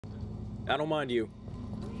I don't mind you.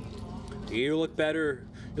 You look better.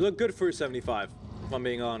 You look good for your 75, if I'm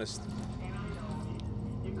being honest.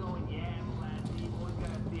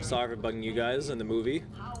 Sorry for bugging you guys in the movie.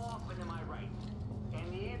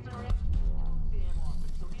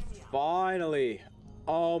 Finally.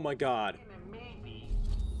 Oh my god.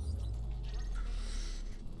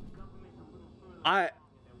 I'm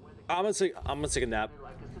gonna take a nap.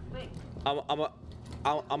 I'm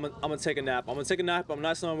gonna take a nap. I'm gonna take a nap. I'm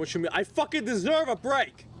not someone wishing me. I fucking deserve a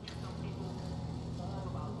break.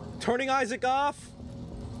 Turning Isaac off.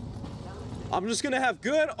 I'm just gonna have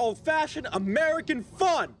good old-fashioned American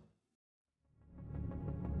fun.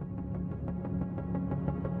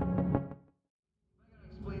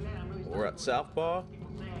 We're at Southpaw,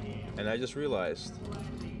 and I just realized.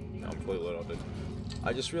 I'm fully loaded.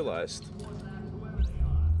 I just realized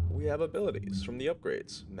we have abilities from the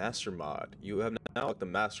upgrades. Master Mod. You have now the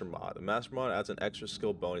Master Mod. The Master Mod adds an extra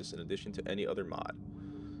skill bonus in addition to any other mod.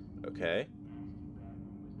 Okay.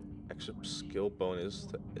 Extra skill bonus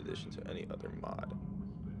in addition to any other mod.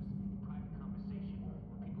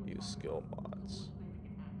 Use skill mods.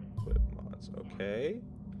 Equip mods. Okay.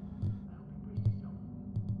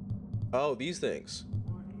 Oh, these things.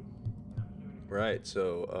 Right,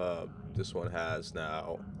 so this one has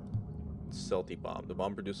now Stealthy Bomb. The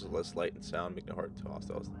bomb produces less light and sound, making it hard to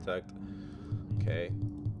hostiles detect. Okay.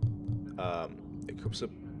 Equips it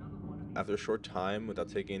after a short time without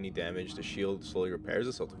taking any damage. The shield slowly repairs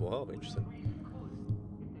itself to full health. Interesting.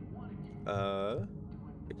 It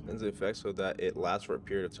extends the effect so that it lasts for a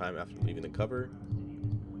period of time after leaving the cover.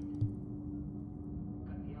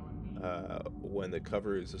 When the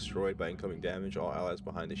cover is destroyed by incoming damage, all allies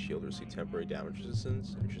behind the shield receive temporary damage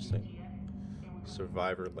resistance. Interesting.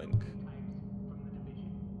 Survivor Link.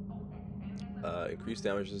 Increased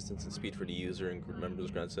damage resistance and speed for the user and group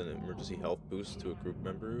members grants an emergency health boost to a group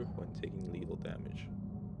member when taking lethal damage.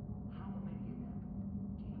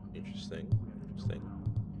 Interesting. Interesting.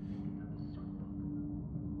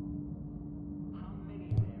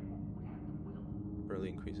 Barely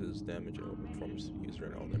increases damage and performance to the user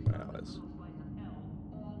and all nearby allies.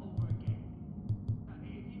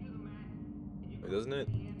 Wait, doesn't it?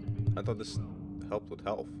 I thought this helped with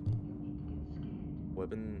health.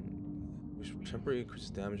 Weapon which temporarily increases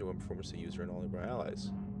damage and weapon performance to the user and all nearby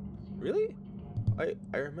allies. Really?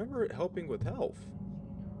 I remember it helping with health.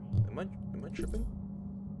 Am I tripping?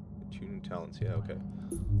 Two new talents, yeah, okay.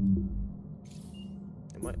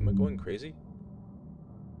 Am I going crazy?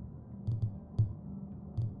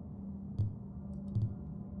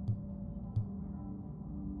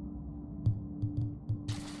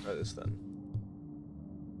 Try this then.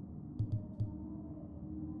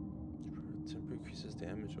 Temporary increases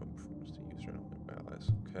damage on performance to user and all their allies.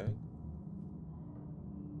 Okay.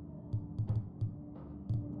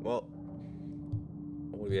 Well,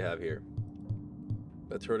 what do we have here?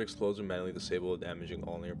 The turret explodes and manually disable, damaging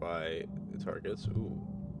all nearby targets. Ooh,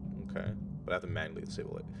 okay. But I have to manually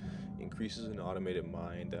disable it. Increases an automated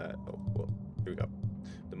mine that. Oh, well, here we go.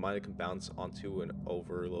 The mine can bounce onto an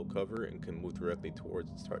over low cover and can move directly towards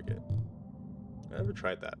its target. I never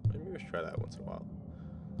tried that. Maybe we should try that once in a while.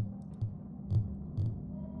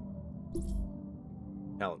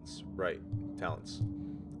 Talents, right? Talents.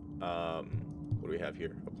 What do we have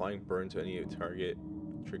here? Applying burn to any target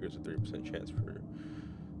triggers a 30% chance for.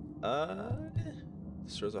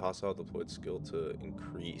 Destroys a hostile deployed skill to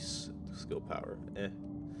increase the skill power.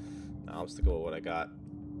 Nah, I'm sticking with what I got.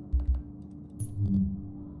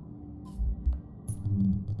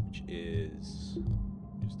 Which is,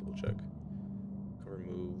 just double check. Cover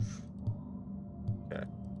move. Okay.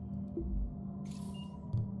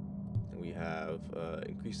 And we have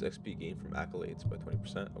increased XP gain from accolades by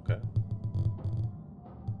 20%. Okay.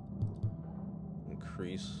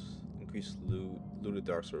 Increase looted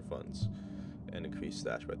dark sword funds, and increase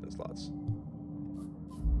stash weapon slots.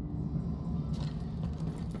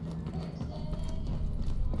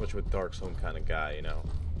 Much of a Dark Zone kind of guy, you know.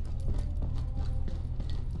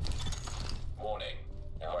 Warning.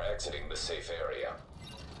 Now we're exiting the safe area.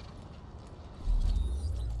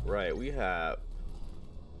 Right, we have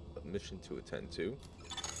a mission to attend to.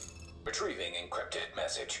 Retrieving encrypted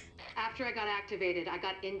message. After I got activated, I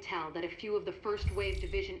got intel that a few of the first wave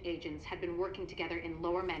division agents had been working together in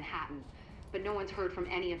Lower Manhattan, but no one's heard from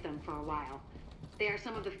any of them for a while. They are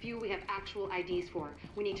some of the few we have actual IDs for.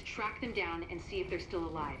 We need to track them down and see if they're still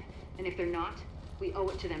alive. And if they're not, we owe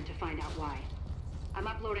it to them to find out why. I'm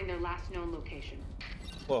uploading their last known location.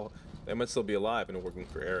 Well, they might still be alive and working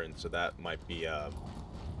for Aaron, so that might be a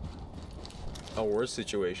worse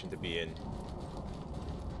situation to be in.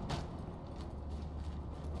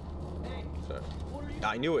 Hey, So. what are you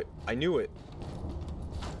I knew it. I knew it.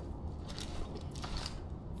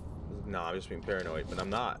 Nah, I'm just being paranoid, but I'm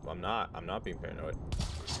not. I'm not being paranoid.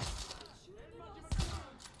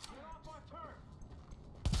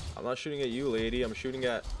 I'm not shooting at you, lady. I'm shooting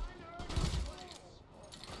at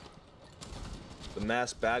the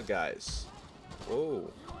masked bad guys.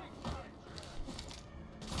 Whoa.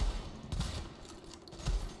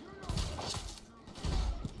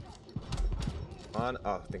 On.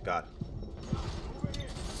 Oh, thank God.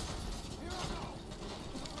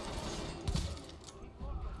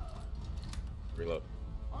 Reload.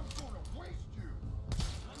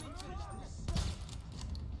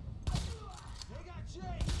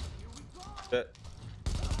 Shit.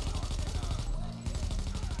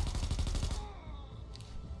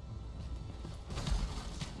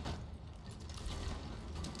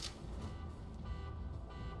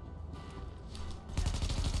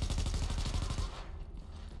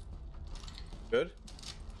 Good?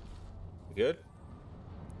 You good?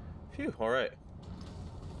 Phew, alright.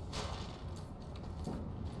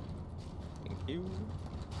 Thank you.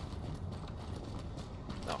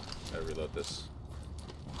 No, gotta reload this.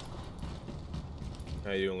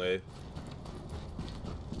 How you doing, lady?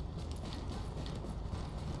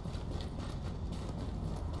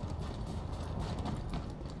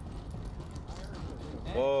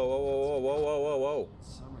 Whoa, whoa, whoa, whoa, whoa, whoa, whoa, whoa.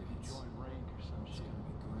 Summer, if you join rank or some shit, gonna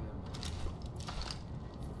be grim.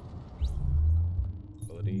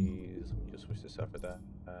 Abilities. Let me just switch this out for that.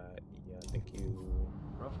 Yeah, thank you.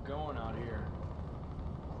 Rough going out here.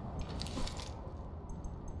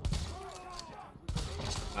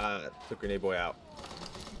 Took grenade boy out.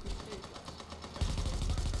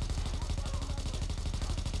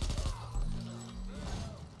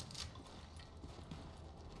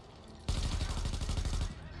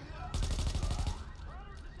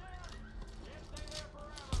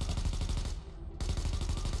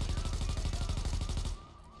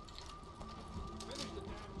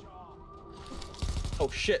 Oh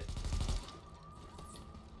shit.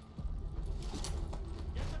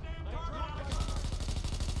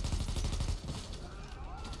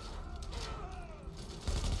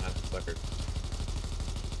 Ah, sucker.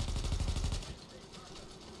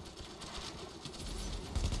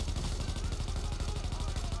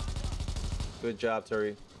 Good job,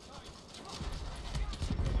 Terry.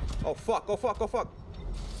 Oh fuck, oh fuck, oh fuck.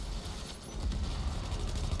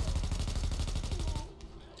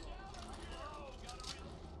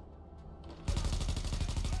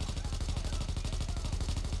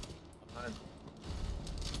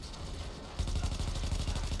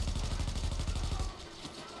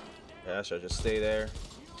 Yeah, I should just stay there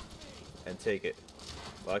and take it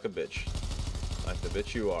like a bitch. Like the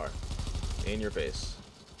bitch you are. In your face.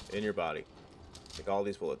 In your body. Take all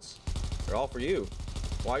these bullets. They're all for you.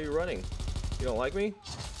 Why are you running? You don't like me?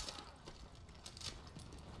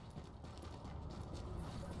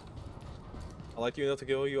 I like you enough to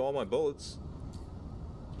give you all my bullets.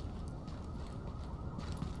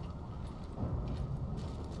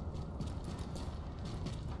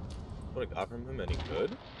 What I got from him, any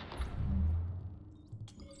good?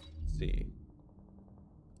 Let's see.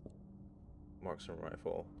 Marksman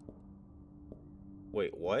rifle.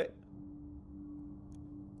 Wait, what?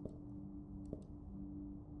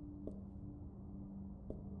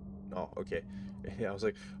 Oh, okay. Yeah, I was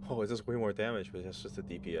like, oh, it does way more damage, but that's just a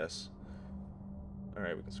DPS.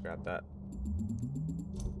 Alright, we can scrap that.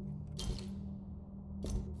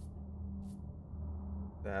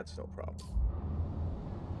 That's no problem.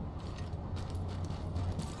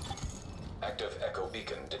 Active echo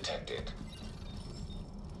beacon detected.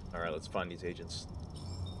 Alright, let's find these agents.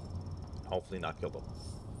 Hopefully not kill them.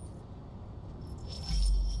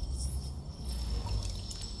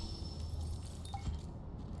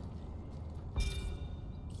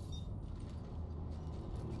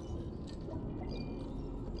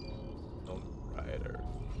 Rider.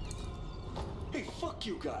 Hey, fuck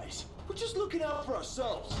you guys. We're just looking out for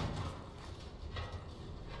ourselves.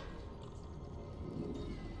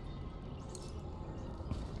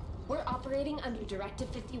 We're operating under Directive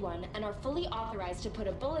 51 and are fully authorized to put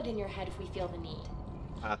a bullet in your head if we feel the need.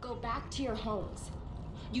 Go back to your homes.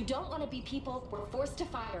 You don't want to be people we're forced to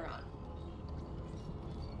fire on.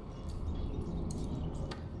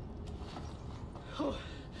 Oh,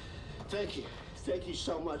 thank you. Thank you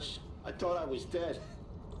so much. I thought I was dead.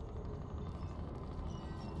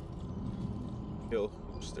 Kill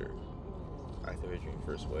Hooster. Activating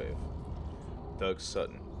first wave. Doug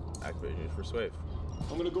Sutton. Activating first wave.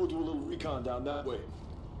 I'm gonna go do a little recon down that way.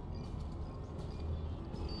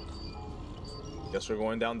 Guess we're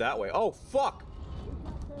going down that way. Oh, fuck!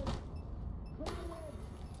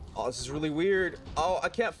 Oh, this is really weird. Oh, I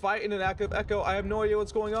can't fight in an active echo. I have no idea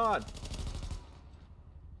what's going on.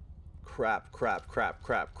 Crap, crap, crap,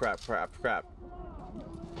 crap, crap, crap, crap.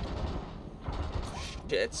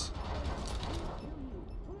 Shit.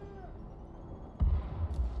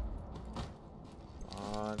 Come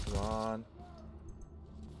on, come on.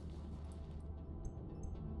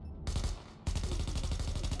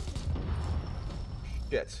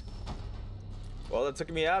 Shit. Well, that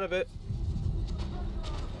took me out of it.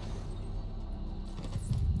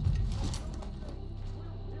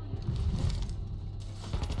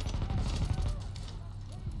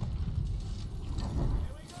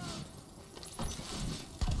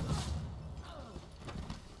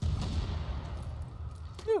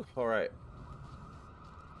 Whew, all right.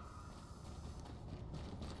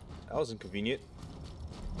 That was inconvenient.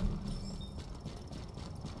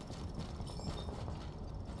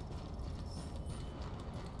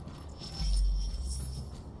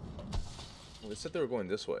 They said they were going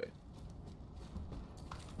this way.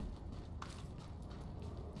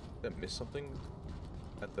 Did I miss something?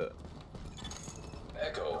 At the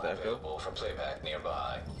Echo At the echo? available for playback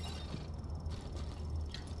nearby.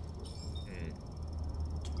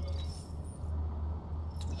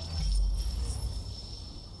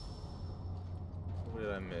 What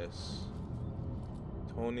did I miss?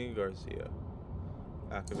 Tony Garcia.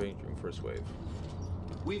 Activating during first wave.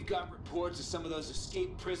 We've got reports of some of those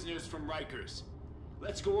escaped prisoners from Rikers.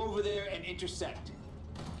 Let's go over there and intercept.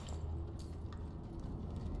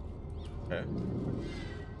 Okay.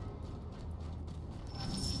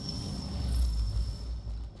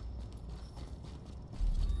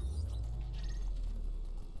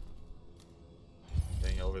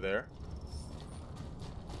 Getting over there.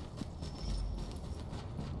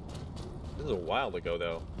 This is a while ago,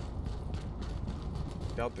 though.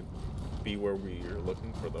 Doubt to be where we are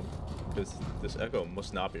looking for them, because this echo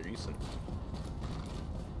must not be recent.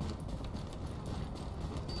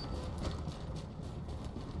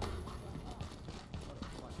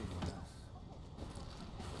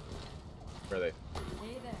 Where are they?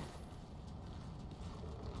 Hey there.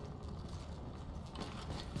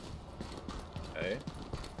 Okay.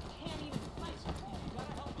 Can't even fight. You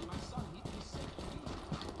gotta help me. My son, he's sick.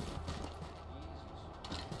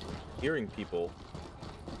 Hearing people.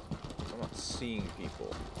 I'm not seeing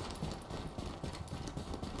people.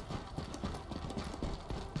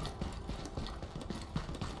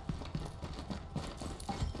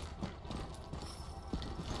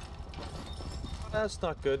 That's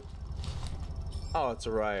not good. Oh, it's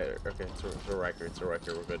a riot. Okay, it's a Riker. It's a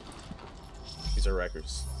Riker. We're good. These are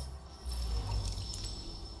Rikers.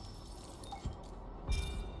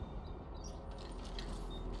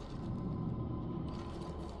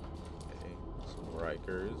 Okay, some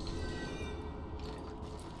Rikers.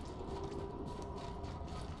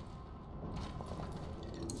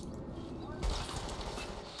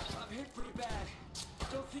 I'm hit pretty bad.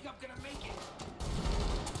 Don't think I'm gonna make it.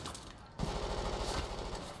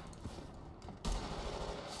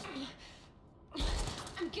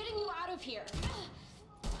 I'm getting you out of here.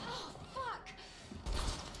 Oh, fuck.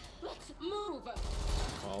 Let's move.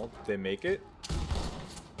 Well, did they make it?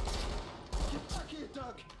 Get back here,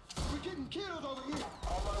 Doug. We're getting killed over here.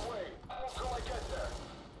 On my way. Until I get there.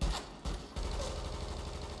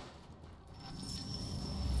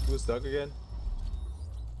 Who was Doug again?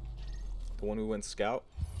 The one who went scout?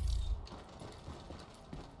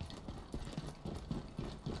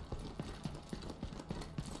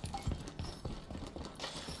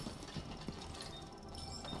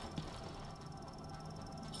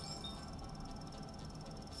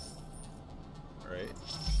 Alright.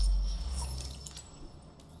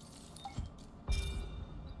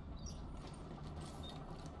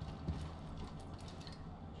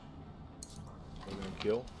 We're gonna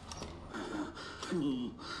kill.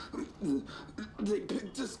 They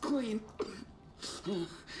picked us clean. And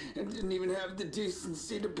didn't even have the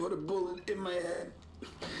decency to put a bullet in my head.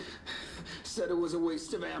 Said it was a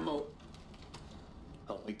waste of ammo.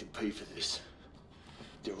 I'll make them pay for this.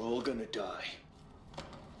 They're all gonna die.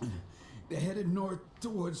 They headed north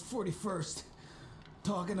towards 41st,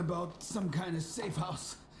 talking about some kind of safe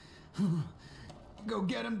house. Go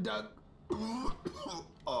get him, Doug.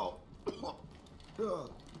 Oh.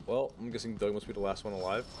 Well, I'm guessing Doug must be the last one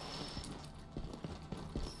alive.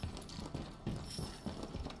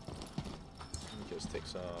 Let me just take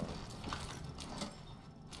some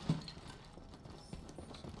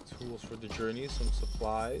tools for the journey, some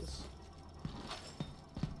supplies.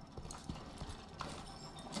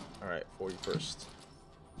 Alright, 41st.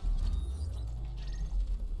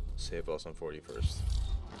 Save us on 41st.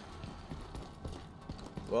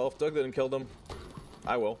 Well, if Doug didn't kill them,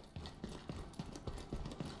 I will.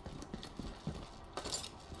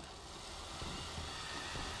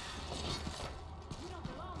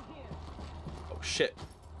 Oh shit.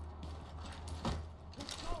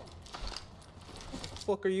 What the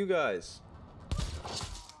fuck are you guys?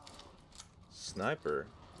 Sniper.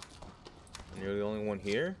 And you're the only one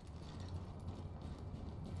here?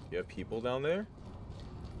 You have people down there?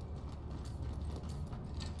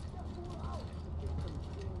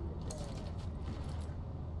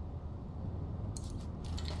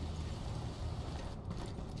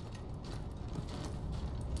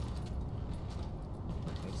 I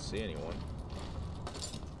don't see anyone.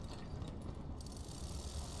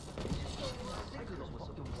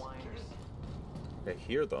 I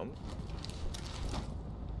hear them.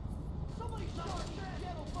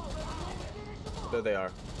 There they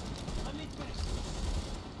are.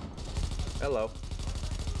 Hello.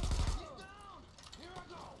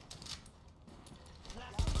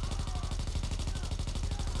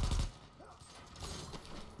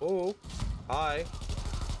 Oh, hi. Is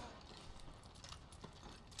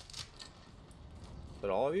that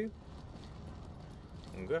all of you?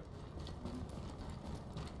 Okay.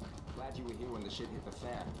 Glad you were here when the shit hit the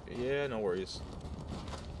fan. Yeah, no worries.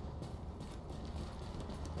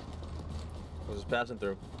 I was just passing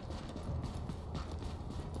through.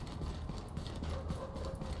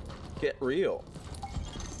 Get real.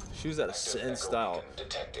 Shoes out of sin style.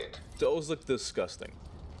 Detected. Those look disgusting.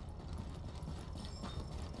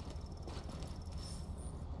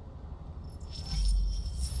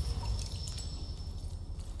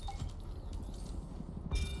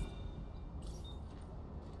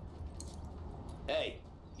 Hey,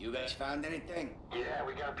 you guys found anything? Yeah,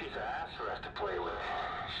 we got a piece of ass for us to play with.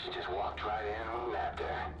 She just walked right in, nabbed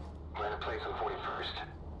her. We're in a place on 41st.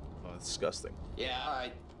 Oh, disgusting. Yeah, all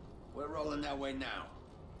right. We're rolling that way now.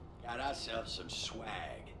 Got ourselves some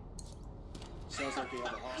swag. Sounds like they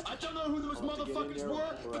have a hostage. I don't know who those motherfuckers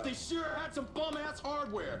were, but they sure had some bum-ass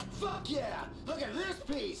hardware. Fuck yeah! Look at this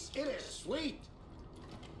piece. It is sweet.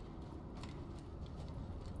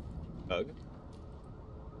 Hug.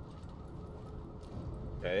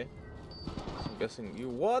 Okay. So I'm guessing you.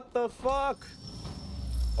 What the fuck?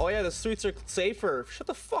 Oh yeah, the streets are safer. Shut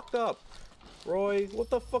the fuck up, Roy. What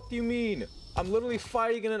the fuck do you mean? I'm literally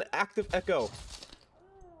fighting in an active echo.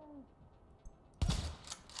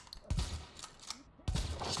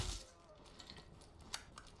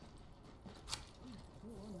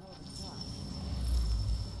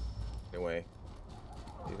 Anyway,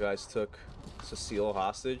 you guys took Cecile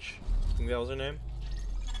hostage. I think that was her name.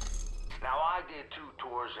 Now, I did 2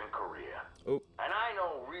 tours in Korea. Oh. And I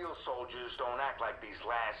know real soldiers don't act like these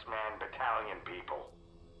last man battalion people.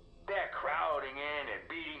 They're crowding in and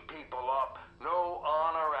beating people up. No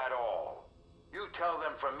honor at all. You tell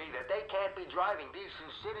them from me that they can't be driving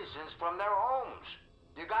decent citizens from their homes.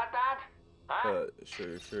 You got that? Huh?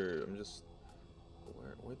 Sure. I'm just...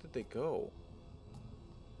 Where did they go?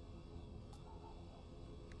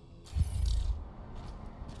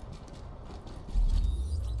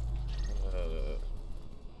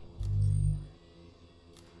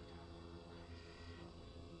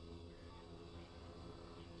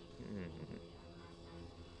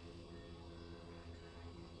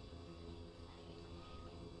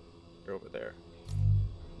 They're over there.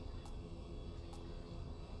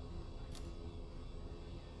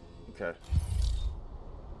 Okay.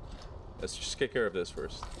 Let's just take care of this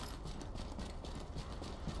first.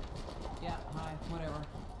 Yeah, hi, whatever.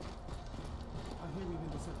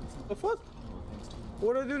 The fuck?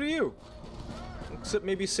 What did I do to you? Except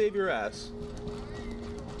maybe save your ass.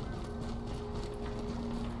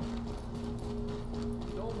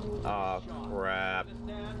 Ah, crap.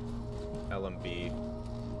 LMB.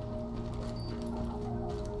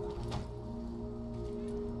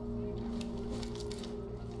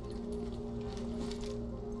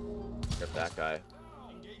 Get that guy.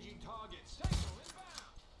 Engaging targets.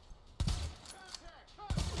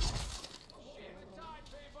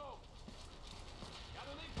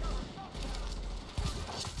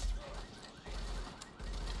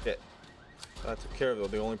 Shit. I took care of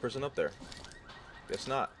it. The only person up there. Guess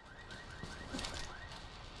not.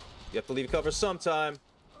 You have to leave cover sometime.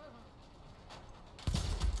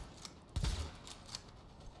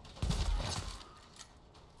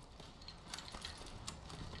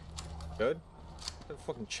 Good. Got a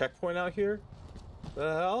fucking checkpoint out here?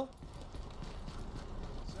 The hell?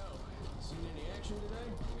 So, seen any action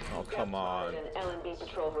today? Oh, come on. An LNB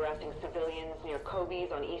patrol harassing civilians near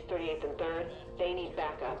Kobe's on East 38th and 3rd. They need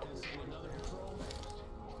backup. Another patrol? I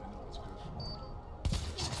know it's good.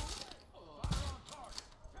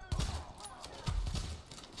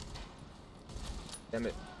 Damn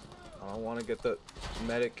it. I don't want to get the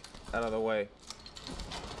medic out of the way.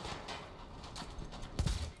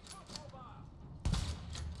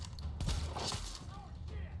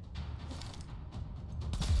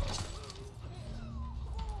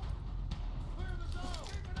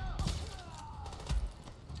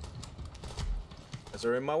 As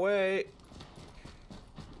they're in my way.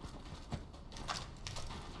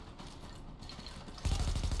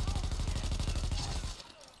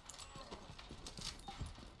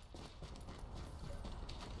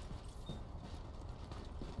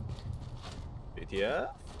 BTF?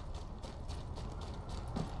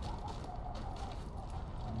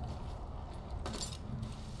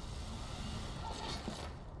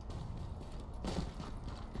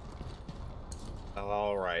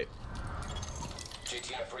 All right.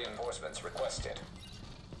 GTF reinforcements requested.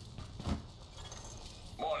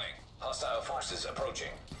 Morning. Hostile forces approaching.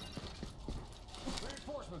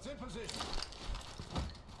 Reinforcements in position.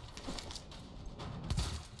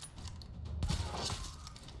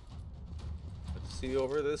 Let's see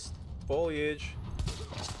over this foliage.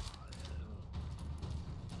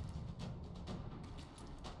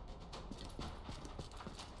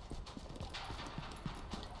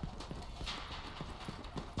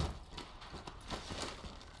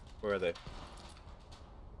 Where are they?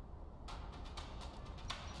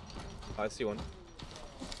 Oh, I see one.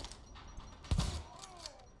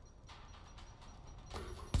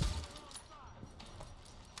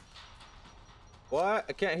 What?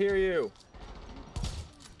 I can't hear you.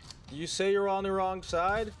 Did you say you're on the wrong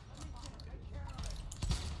side?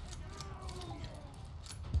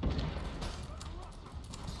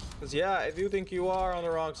 Cause yeah, I do think you are on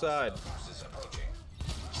the wrong side.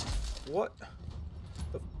 What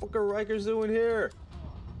the fuck are Rikers doing here?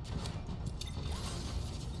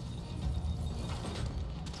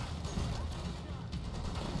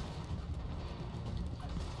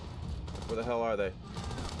 Where the hell are they?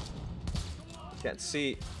 Can't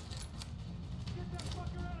see.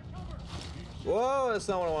 Whoa, that's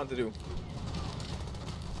not what I wanted to do.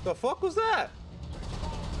 The fuck was that?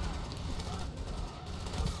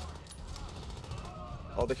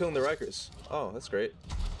 Oh, they're killing the Rikers. Oh, that's great.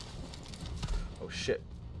 Oh shit.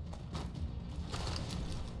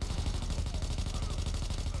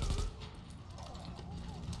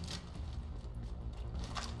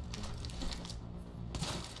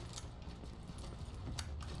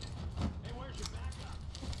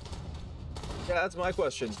 Yeah, that's my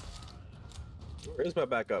question. Where is my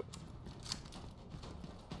backup?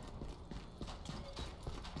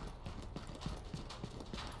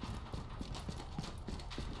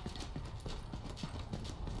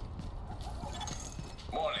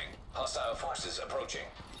 Morning. Hostile forces approaching.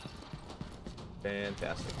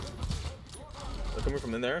 Fantastic. They're coming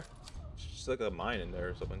from in there? It's just like a mine in there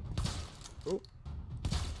or something. Ooh.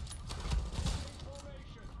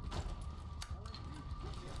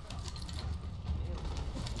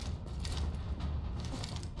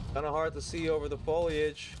 Kind of hard to see over the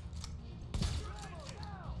foliage.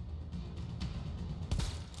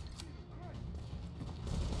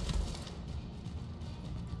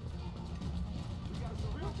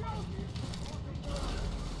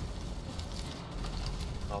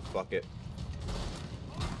 Oh, fuck it.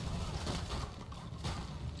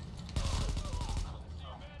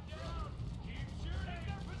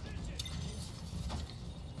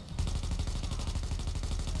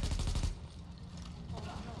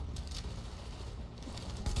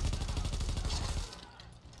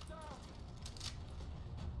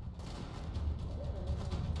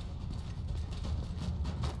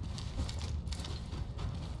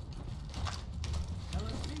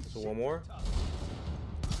 So one more.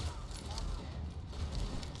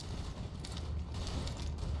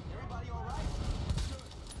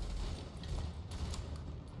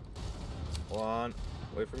 Hold on.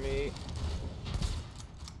 Wait for me.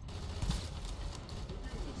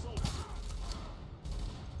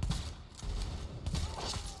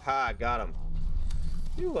 Ha, got him.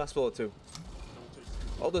 You last bullet too.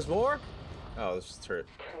 Oh, there's more? Oh, this is a turret.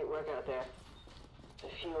 Great work out there. The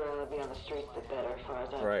fewer will be on the streets, the better, as far as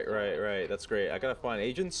I'm Right. That's great. I gotta find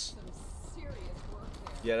agents.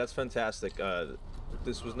 Yeah, that's fantastic.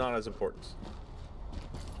 This was not as important,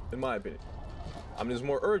 in my opinion. I mean, it's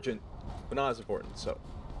more urgent, but not as important. So.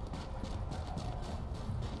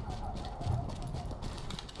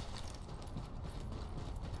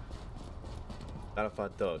 Gotta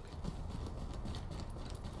find Doug.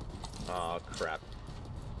 Aw, crap.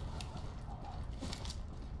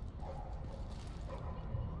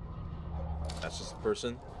 That's just a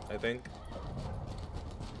person, I think.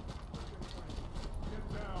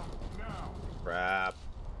 Crap.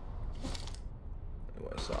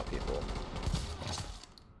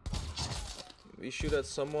 We shoot at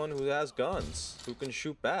someone who has guns, who can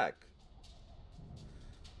shoot back.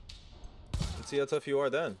 Let's see how tough you are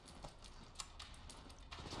then.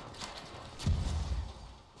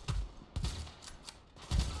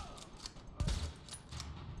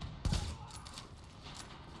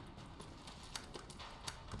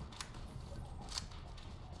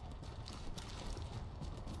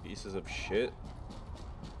 Pieces of shit.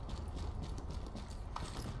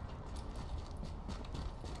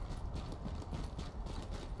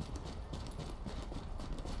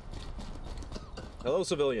 Hello,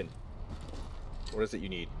 civilian. What is it you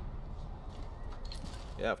need?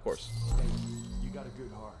 Yeah, of course. You got a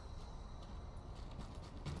good heart.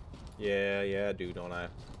 Yeah, I do, don't I?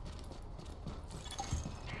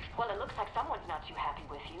 Well, it looks like someone's not too happy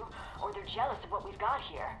with you, or they're jealous of what we've got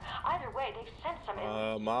here. Either way, they've sent some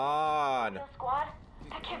Come on. Romeo Squad?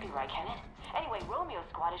 That can't be right, can it? Anyway, Romeo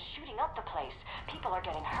Squad is shooting up the place. People are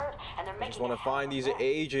getting hurt, and they're I making just want to find these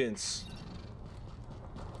agents.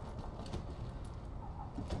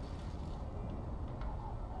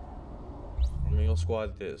 Romeo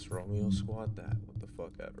Squad this, Romeo Squad that. What the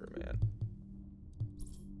fuck ever, man.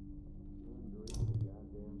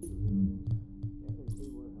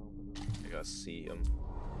 I gotta see him.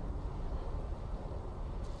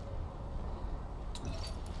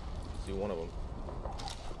 See one of them.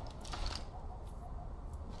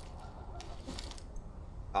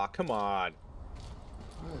 Ah, come on.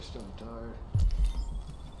 Gosh, I'm tired.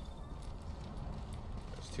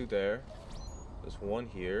 There's two there. There's one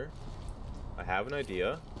here. I have an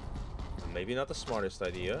idea. Maybe not the smartest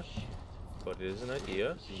idea, but it is an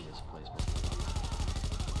idea.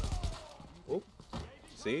 Oh,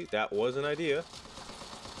 see, that was an idea.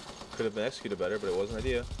 Could have been executed better, but it was an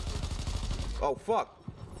idea. Oh, fuck.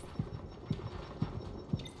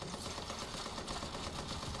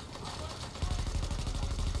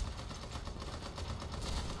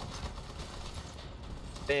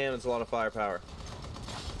 Damn, it's a lot of firepower.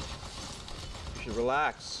 You should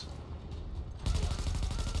relax.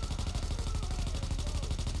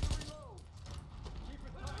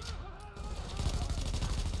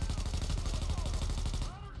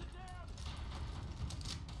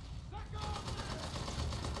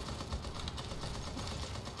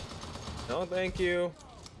 No, thank you.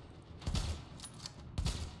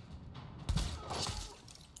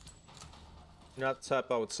 You're not the type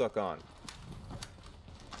I would suck on.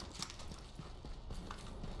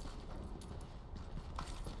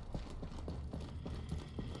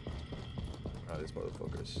 Oh, these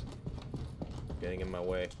motherfuckers. Getting in my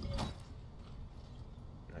way.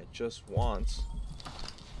 And I just want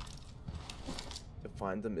to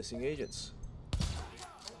find the missing agents.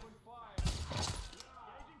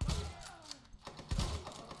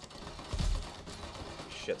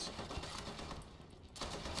 Shit.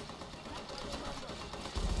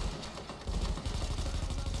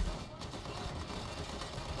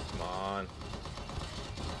 Come on.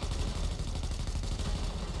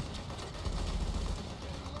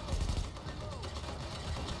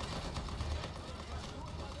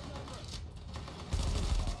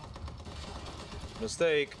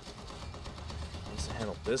 Mistake. Let's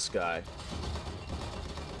handle this guy.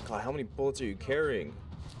 God, how many bullets are you carrying?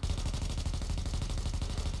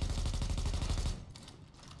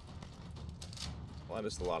 Well, I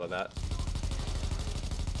missed a lot of that.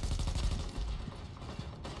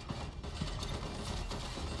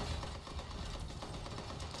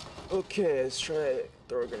 Okay, let's try to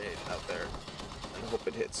throw a grenade out there and hope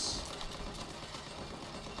it hits.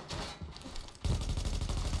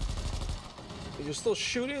 You're still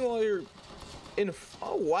shooting while you're in.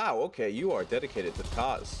 Oh wow, okay, you are dedicated to the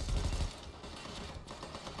cause.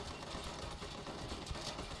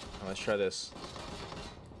 Now, let's try this.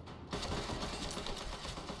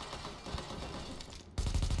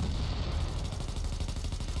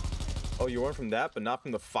 Oh, you weren't from that, but not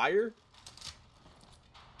from the fire?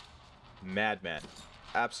 Madman.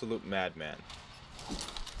 Absolute madman.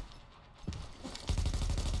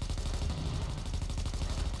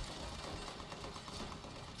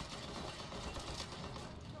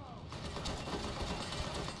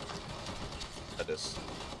 At this.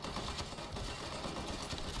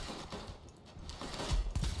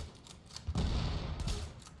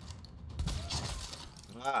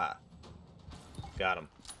 Ah. Got him.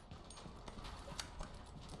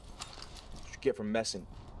 What you get from messing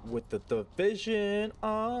with the Division.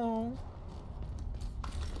 Oh.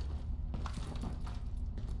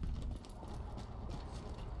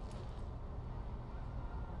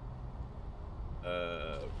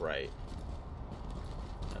 Right.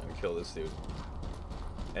 I'm gonna kill this dude.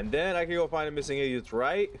 And then I can go find a missing agents,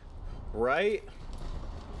 right? Right?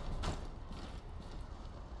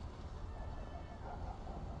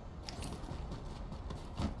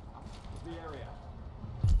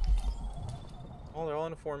 all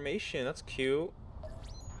in formation. That's cute.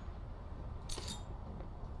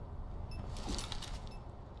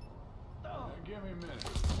 Give me a minute.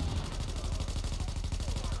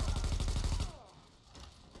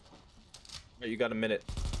 Alright, you got a minute.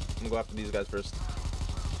 I'm gonna go after these guys first.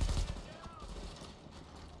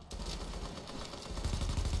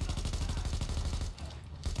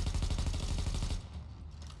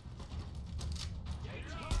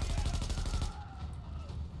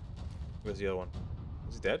 Where's the other one?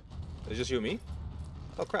 Is he dead? Is it just you and me?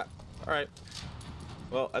 Oh crap. Alright.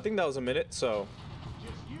 Well, I think that was a minute, so...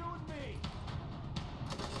 Just you and me.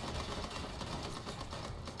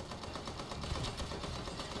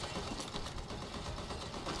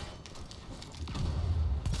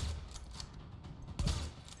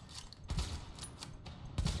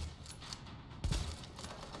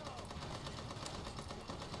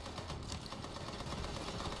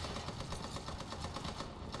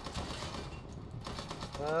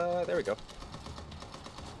 There we go.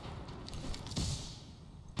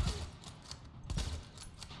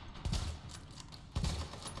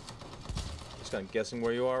 Just kind of guessing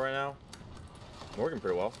where you are right now. I'm working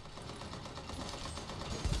pretty well.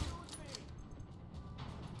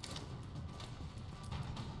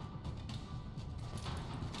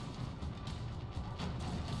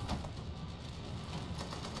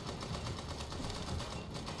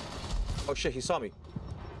 Oh shit, he saw me.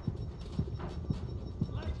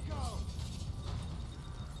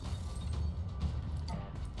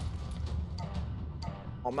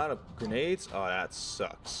 I'm out of grenades? Oh, that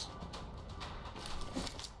sucks.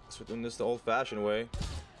 So we're doing this the old-fashioned way.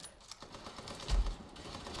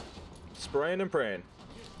 Spraying and praying.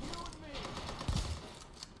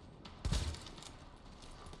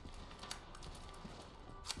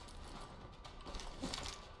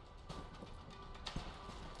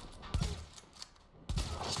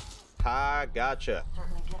 Ha, gotcha.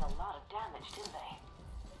 Certainly did a lot of damage, didn't they?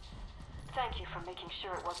 Thank you for making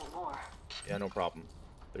sure it wasn't more. Yeah, no problem.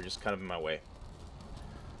 They're just kind of in my way.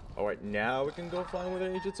 Alright, now we can go find where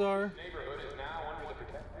the agents are. Neighborhood is now under the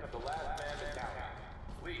protection of the last man battalion.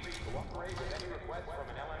 Please cooperate with any request from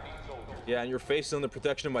an LMD soldier. Yeah, and you're facing the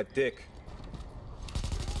protection of my dick.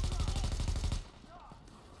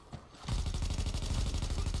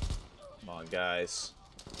 Come on, guys.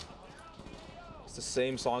 It's the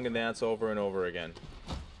same song and dance over and over again.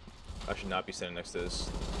 I should not be standing next to this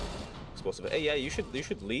explosive. Hey, yeah, you should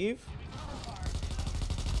leave.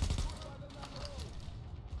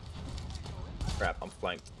 Crap, I'm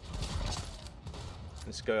flanked.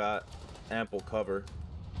 This guy got ample cover.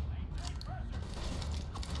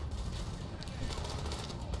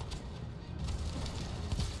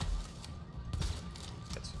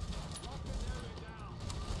 That's...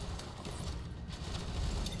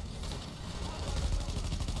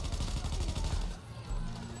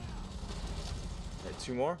 Alright,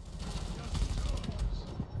 two more.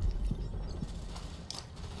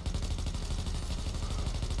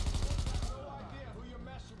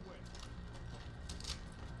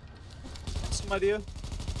 Idea.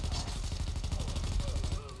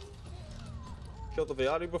 Killed the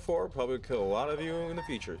Viati before, probably kill a lot of you in the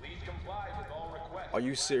future. Are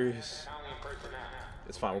you serious?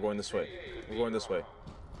 It's fine, we're going this way. We're going this way.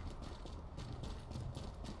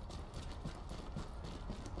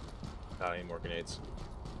 God, I need more grenades.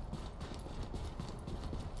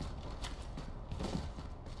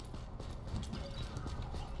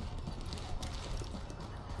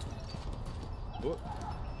 Whoop.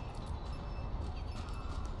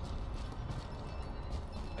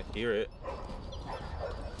 Hear it.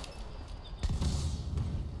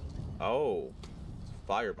 Oh,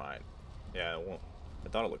 fire mine. Yeah, it won't. I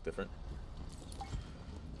thought it looked different.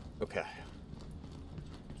 Okay.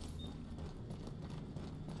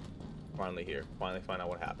 Finally here. Finally find out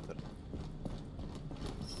what happened to them.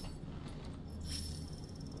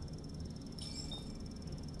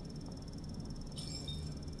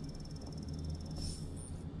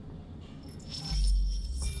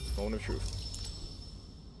 Moment of truth.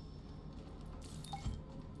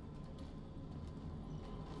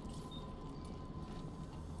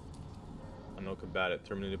 Unknown combatant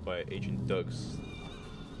terminated by Agent Doug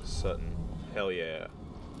Sutton. Hell yeah.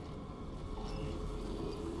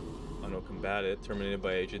 Unknown combatant terminated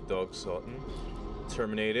by Agent Doug Sutton.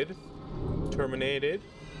 Terminated. Terminated.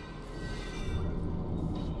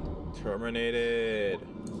 Terminated.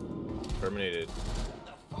 Terminated.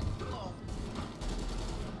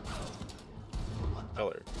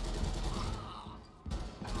 Color.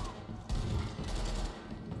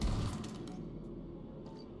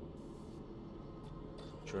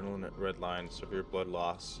 Adrenaline red line, severe blood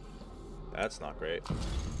loss. That's not great.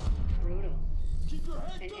 Brutal.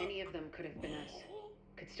 And any of them could have been us.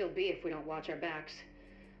 Could still be if we don't watch our backs.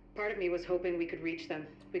 Part of me was hoping we could reach them.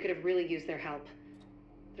 We could have really used their help.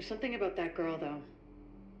 There's something about that girl, though.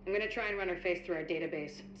 I'm gonna try and run her face through our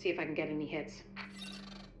database, see if I can get any hits.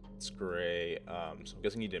 It's great. So I'm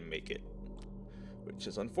guessing you didn't make it, which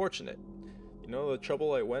is unfortunate. You know the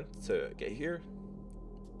trouble I went to get here?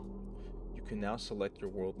 You can now select your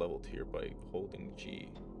world level tier by holding G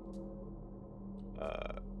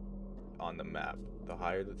on the map. The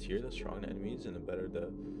higher the tier, the stronger the enemies, and the better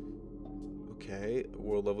the... Okay,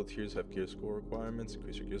 world level tiers have gear score requirements.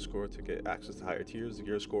 Increase your gear score to get access to higher tiers. The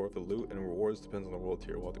gear score of the loot and rewards depends on the world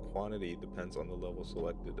tier, while the quantity depends on the level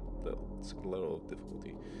selected, the level of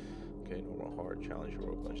difficulty. Okay, normal, hard, challenge,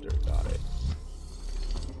 heroic, legendary, got it.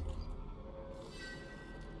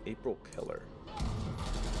 April Keller.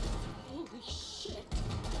 Holy shit.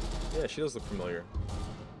 Yeah, she does look familiar.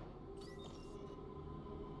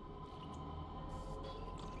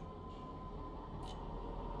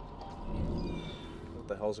 What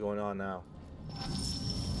the hell's going on now?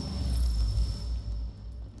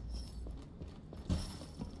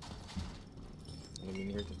 Anything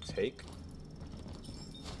here to take?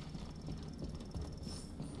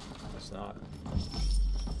 It's not.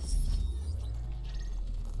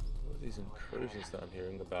 What are these incursions that I'm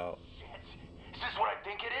hearing about? Is this what I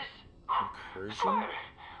think it is? Incursion?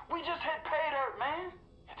 We just hit pay dirt, man.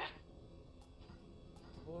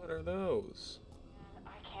 What are those?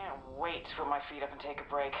 I can't wait to put my feet up and take a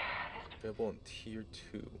break. Available in tier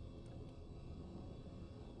 2.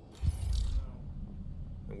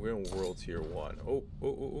 And we're in world tier 1. Oh,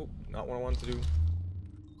 not what I wanted to do.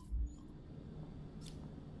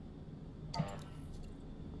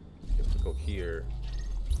 You have to go here.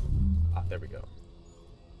 Ah, there we go.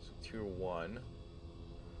 So tier 1.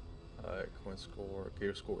 Coin score,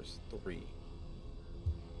 gear score is 3.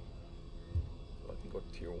 So I can go to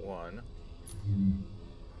tier 1.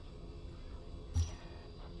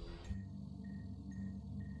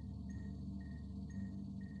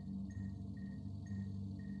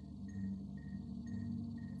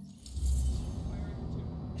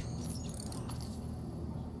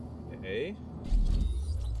 Okay.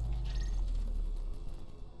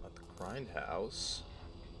 At the grindhouse.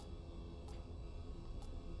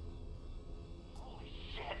 Holy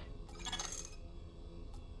shit.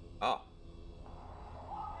 Ah.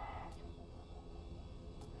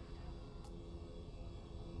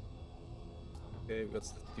 Okay, we got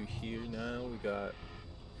stuff to do here now. We got...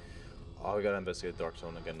 Oh, we gotta investigate Dark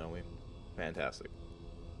Zone again, don't we? Fantastic.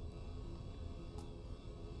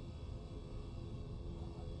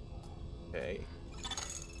 Okay.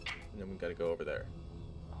 And then we gotta go over there.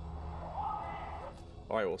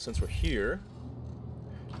 Alright, well, since we're here,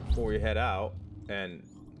 before we head out and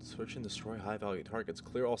search and destroy high-value targets,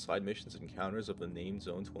 clear all side missions and encounters of the named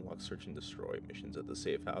zone to unlock search and destroy missions at the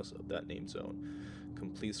safe house of that named zone.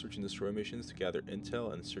 Complete search and destroy missions to gather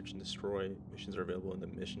intel, and search and destroy missions are available in the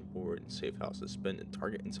mission board and safe houses. Spend and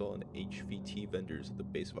target intel on HVT vendors at the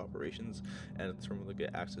base of operations and at the terminal to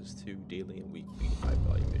get access to daily and weekly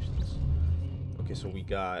high-value missions. Okay, so we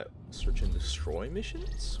got search and destroy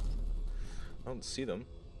missions? I don't see them.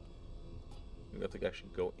 We have to actually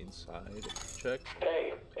go inside and check.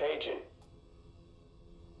 Hey, agent.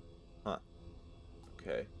 Huh.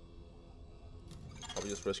 Okay. Probably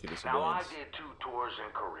just rescue the Now, I civilians. did 2 tours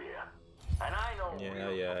in Korea, and I know.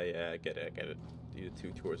 Yeah, I get it. You did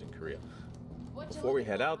 2 tours in Korea. Before we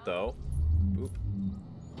head out, though, oop.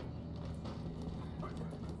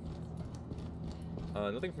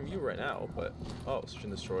 Nothing from you right now, but oh, search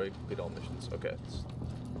and destroy, complete all missions. Okay.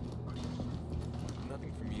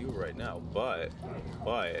 Nothing from you right now, but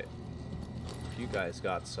if you guys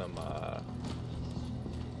got some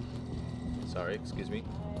sorry, excuse me.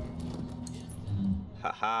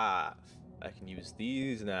 Haha, I can use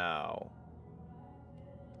these now.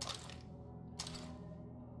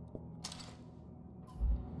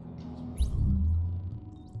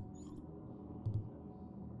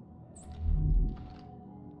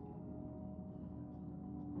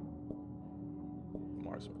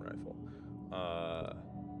 Marksman rifle.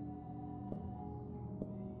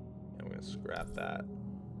 I'm gonna scrap that.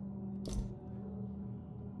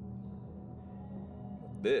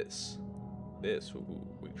 This, ooh,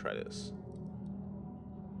 we can try this.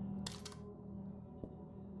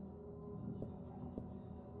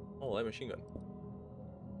 Oh, light machine gun.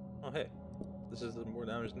 Oh, hey, this is more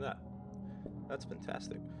damage than that. That's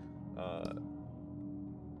fantastic. That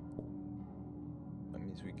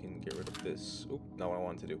means we can get rid of this. Oop, not what I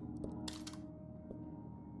wanted to do.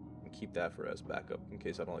 And keep that for as backup in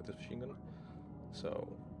case I don't like this machine gun. So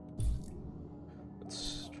let's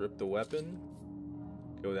strip the weapon.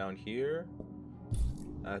 Go down here.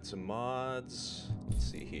 Add some mods.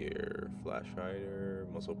 Let's see here. Flash hider,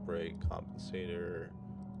 muzzle brake, compensator.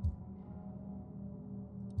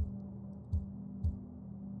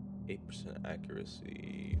 8%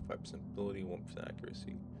 accuracy, 5% ability, 1%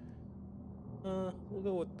 accuracy. We'll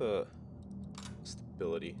go with the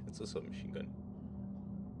stability. It's a submachine gun.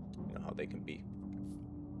 You know how they can be.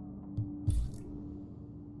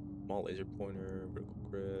 Small laser pointer, vertical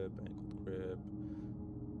grip, ankle grip.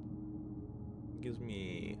 Gives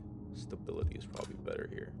me stability is probably better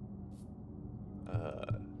here.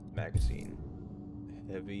 Magazine.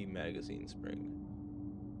 Heavy magazine spring.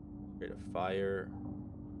 Rate of fire.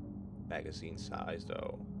 Magazine size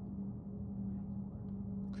though.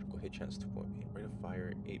 Critical hit chance 2.8. Rate of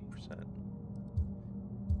fire 8%.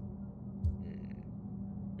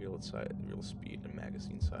 Real speed and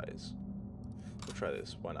magazine size. We'll try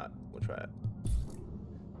this. Why not? We'll try it.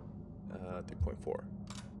 3.4.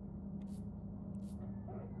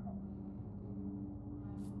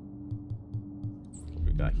 What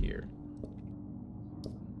we got here?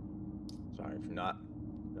 Sorry for not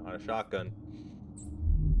a shotgun.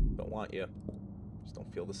 Don't want you. Just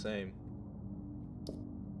don't feel the same.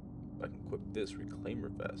 I can equip this reclaimer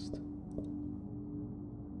vest.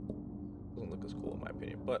 Doesn't look as cool in my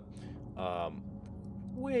opinion, but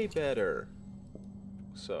way better.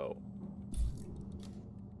 So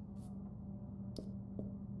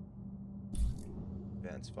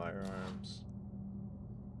advanced firearms.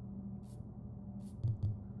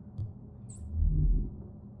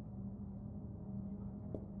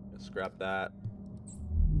 Scrap that.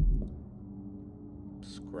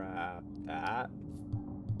 Scrap that.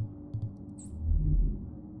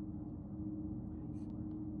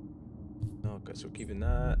 Okay, so we're keeping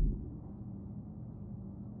that.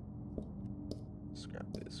 Scrap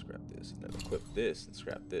this, and then equip this and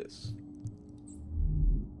scrap this.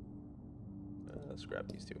 Scrap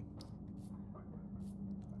these two.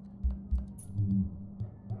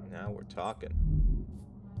 Now we're talking.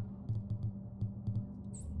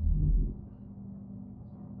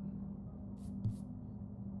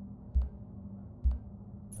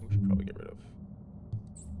 We should probably get rid of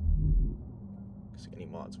any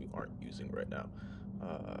mods we aren't using right now.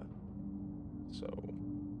 So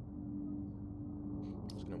I'm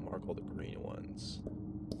just gonna mark all the green ones.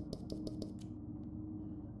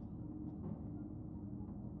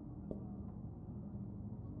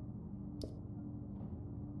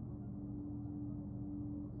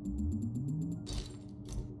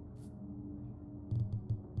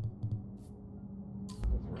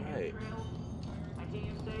 Right.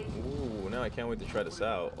 Ooh, now I can't wait to try this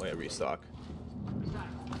out. Oh yeah, restock.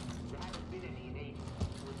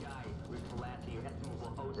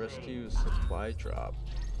 Rescue supply drop.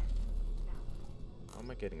 How am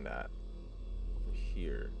I getting that? Over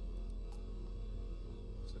here.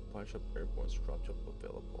 Supply shop airborne drop jump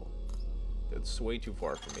available. That's way too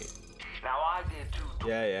far for me. Now I did too.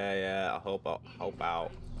 Yeah. I'll help out.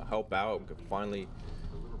 We can finally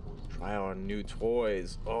try our new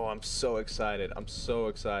toys. Oh, I'm so excited.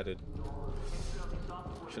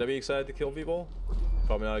 Should I be excited to kill people?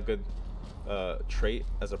 Probably not a good trait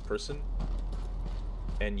as a person.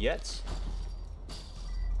 And yet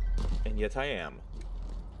I am.